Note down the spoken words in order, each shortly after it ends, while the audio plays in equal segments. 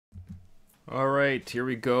All right, here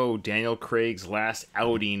we go. Daniel Craig's last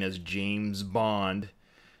outing as James Bond.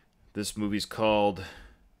 This movie's called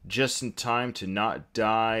Just in Time to Not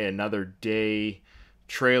Die Another Day.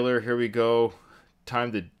 Trailer, here we go.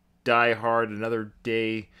 Time to Die Hard another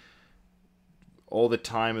day. All the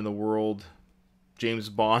time in the world. James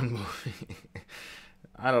Bond movie.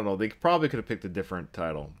 I don't know. They probably could have picked a different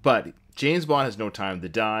title. But James Bond has no time to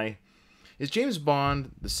die. Is James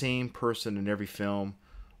Bond the same person in every film?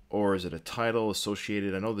 Or is it a title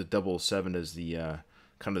associated? I know the 007 is the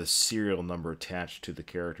kind of the serial number attached to the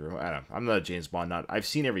character. I don't know. I'm not a James Bond. I've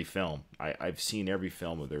seen every film. I've seen every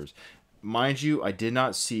film of theirs. Mind you, I did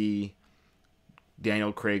not see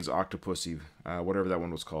Daniel Craig's Octopussy, whatever that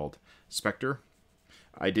one was called. Spectre.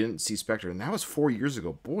 I didn't see Spectre, and that was 4 years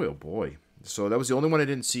ago. Boy, oh boy. So that was the only one I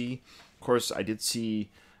didn't see. Of course, I did see.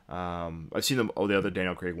 I've seen the other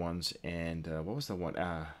Daniel Craig ones, and what was the one?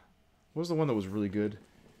 What was the one that was really good?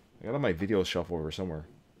 I got it on my video shelf over somewhere.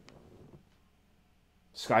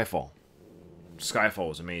 Skyfall. Skyfall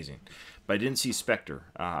was amazing. But I didn't see Spectre.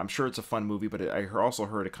 I'm sure it's a fun movie, but I also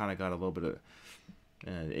heard it kind of got a little bit of...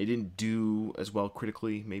 it didn't do as well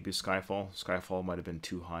critically, maybe as Skyfall. Skyfall might have been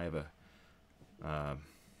too high of a...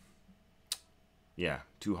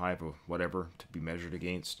 too high of a whatever to be measured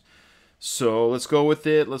against. So let's go with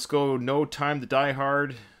it. Let's go No Time to Die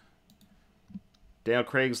Hard. Daniel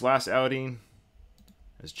Craig's last outing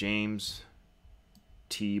as James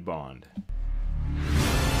T. Bond.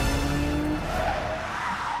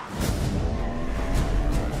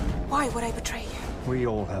 Why would I betray you? We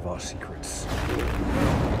all have our secrets.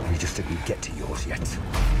 You just didn't get to yours yet.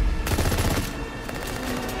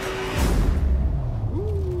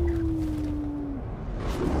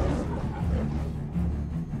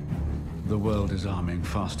 The world is arming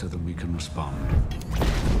faster than we can respond.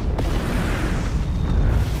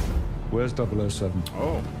 Where's 007?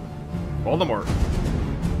 Oh, Voldemort.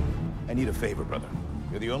 I need a favor, brother.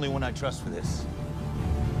 You're the only one I trust for this.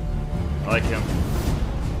 I like him.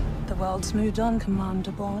 The world's moved on,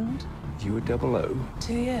 Commander Bond. You were 00?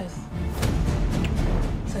 2 years.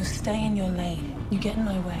 So stay in your lane. You get in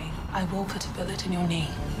my way, I will put a bullet in your knee.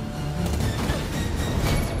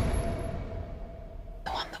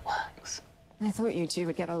 The one that works. I thought you two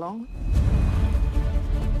would get along.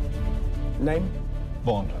 Name?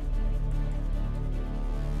 Bond.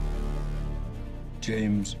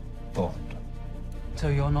 James Bond. So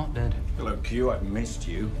you're not dead? Hello, Q. I've missed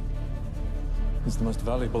you. It's the most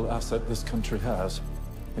valuable asset this country has.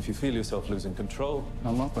 If you feel yourself losing control,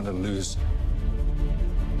 I'm not going to lose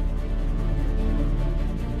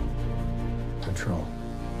control.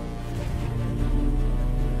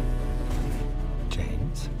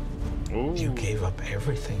 James, Ooh. you gave up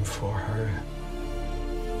everything for her.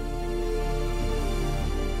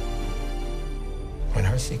 When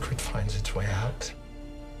her secret finds its way out,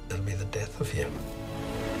 it'll be the death of you.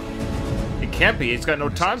 It can't be. He's got no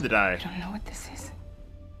time to die. I don't know what this is.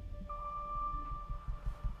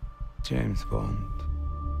 James Bond.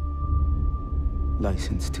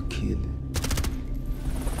 License to Kill.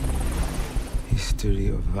 History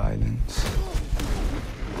of violence.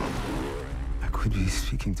 I could be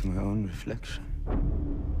speaking to my own reflection.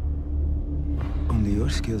 Only your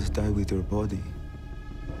skills die with your body.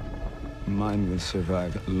 Mine will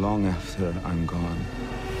survive long after I'm gone.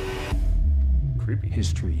 Creepy.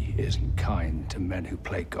 History isn't kind to men who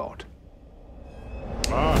play God.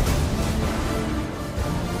 Ah.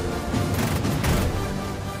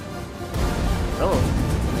 Hello.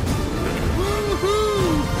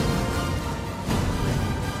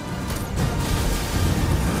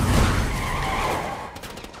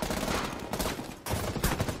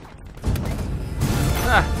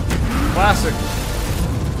 Ah, classic.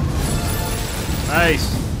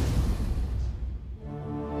 Nice.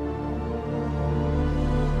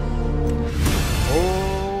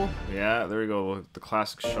 Oh, yeah, there we go. The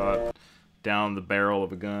classic shot down the barrel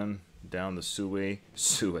of a gun, down the sewers.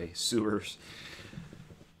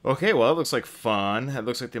 Okay, well, it looks like fun. It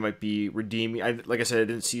looks like they might be redeeming. Like I said, I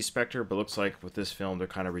didn't see Spectre, but it looks like with this film, they're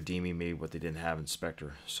kind of redeeming maybe what they didn't have in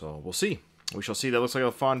Spectre. So we'll see. We shall see. That looks like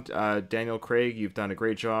a fun. Daniel Craig, you've done a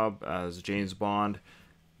great job as James Bond.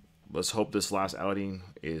 Let's hope this last outing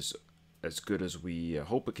is as good as we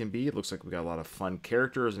hope it can be. It looks like we got a lot of fun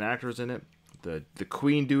characters and actors in it. The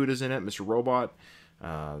Queen dude is in it, Mr. Robot.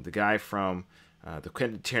 The guy from the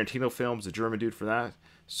Quentin Tarantino films, the German dude for that.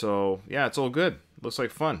 So, yeah, it's all good. Looks like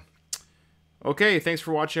fun. Okay, thanks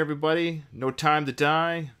for watching, everybody. No time to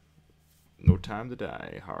die. No time to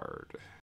die hard.